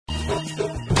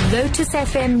Lotus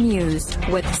FM News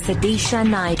with SUDISHA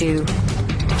Naidu.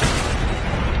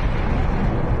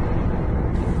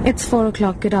 It's 4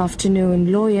 o'clock. Good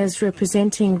afternoon. Lawyers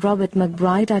representing Robert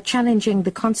McBride are challenging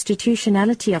the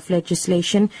constitutionality of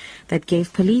legislation that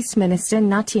gave Police Minister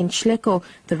Nathi Nhleko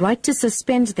the right to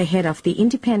suspend the head of the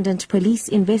Independent Police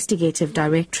Investigative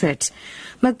Directorate.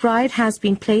 McBride has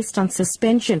been placed on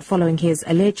suspension following his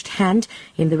alleged hand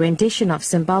in the rendition of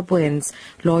Zimbabweans.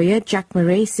 Lawyer Jack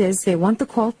Murray says they want the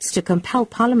courts to compel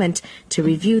Parliament to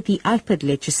review the IPID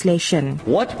legislation.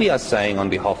 What we are saying on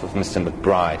behalf of Mr.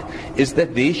 McBride is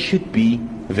that there should be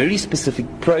very specific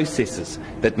processes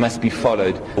that must be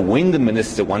followed when the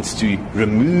minister wants to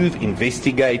remove,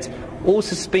 investigate or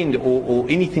suspend or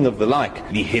anything of the like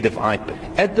the head of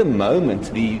IPID. At the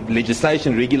moment, the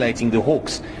legislation regulating the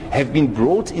hawks have been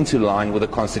brought into line with the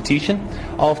Constitution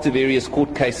after various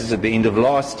court cases at the end of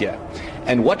last year.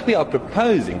 And what we are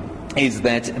proposing is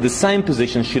that the same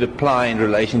position should apply in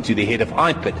relation to the head of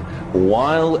IPID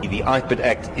while the IPID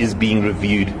Act is being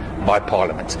reviewed by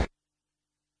Parliament.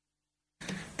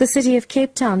 The City of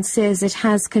Cape Town says it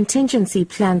has contingency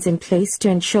plans in place to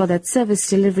ensure that service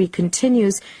delivery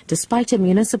continues despite a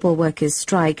municipal workers'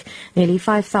 strike. Nearly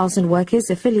 5,000 workers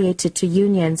affiliated to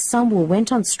unions, some who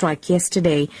went on strike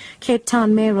yesterday. Cape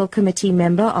Town Mayoral Committee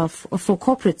member for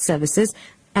Corporate Services,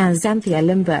 Xanthia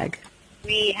Limburg.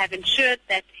 We have ensured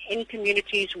that in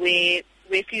communities where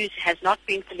refuse has not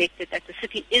been collected, that the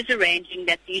city is arranging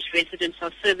that these residents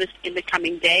are serviced in the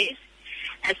coming days.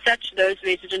 As such, those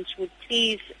residents would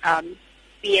please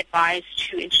be advised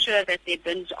to ensure that their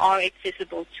bins are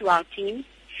accessible to our team,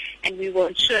 and we will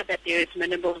ensure that there is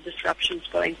minimal disruptions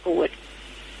going forward.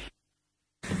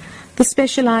 The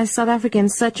specialised South African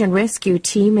search and rescue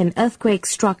team in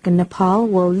earthquake-struck Nepal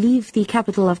will leave the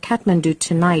capital of Kathmandu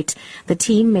tonight. The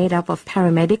team, made up of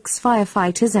paramedics,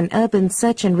 firefighters and urban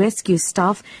search and rescue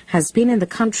staff, has been in the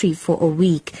country for a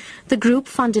week. The group,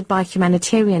 funded by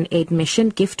humanitarian aid mission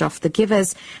Gift of the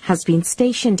Givers, has been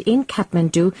stationed in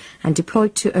Kathmandu and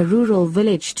deployed to a rural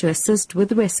village to assist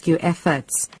with rescue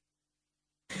efforts.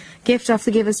 Gift of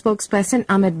the Giver spokesperson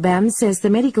Ahmed Bam says the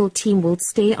medical team will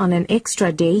stay on an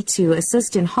extra day to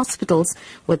assist in hospitals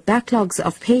with backlogs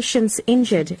of patients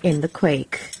injured in the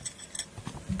quake.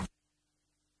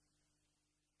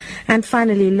 And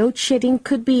finally, load shedding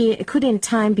could in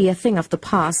time be a thing of the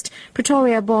past.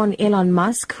 Pretoria-born Elon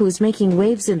Musk, who's making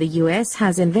waves in the US,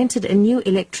 has invented a new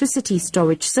electricity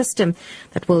storage system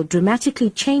that will dramatically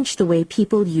change the way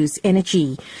people use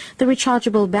energy. The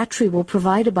rechargeable battery will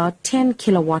provide about 10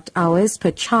 kilowatt hours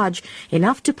per charge,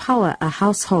 enough to power a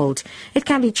household. It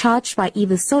can be charged by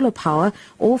either solar power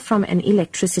or from an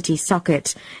electricity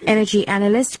socket. Energy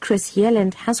analyst Chris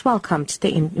Yelland has welcomed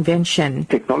the invention.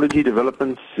 Technology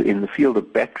developments in the field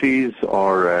of batteries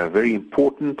are very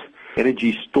important.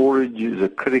 Energy storage is a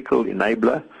critical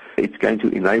enabler. It's going to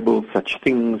enable such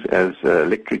things as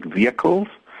electric vehicles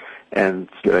and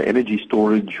energy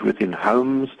storage within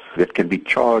homes that can be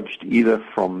charged either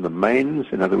from the mains,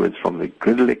 in other words from the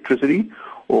grid electricity,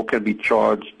 or can be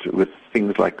charged with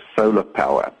things like solar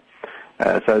power.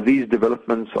 So these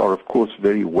developments are of course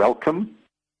very welcome.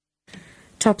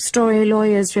 Top story: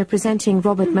 lawyers representing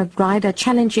Robert McBride are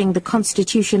challenging the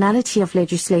constitutionality of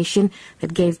legislation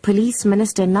that gave Police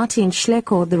Minister Nathi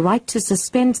Nhleko the right to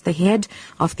suspend the head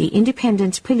of the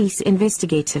Independent Police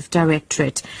Investigative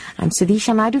Directorate. I'm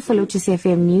SUDISHA Naidu for Lotus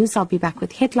FM News. I'll be back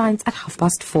with headlines at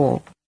 4:30.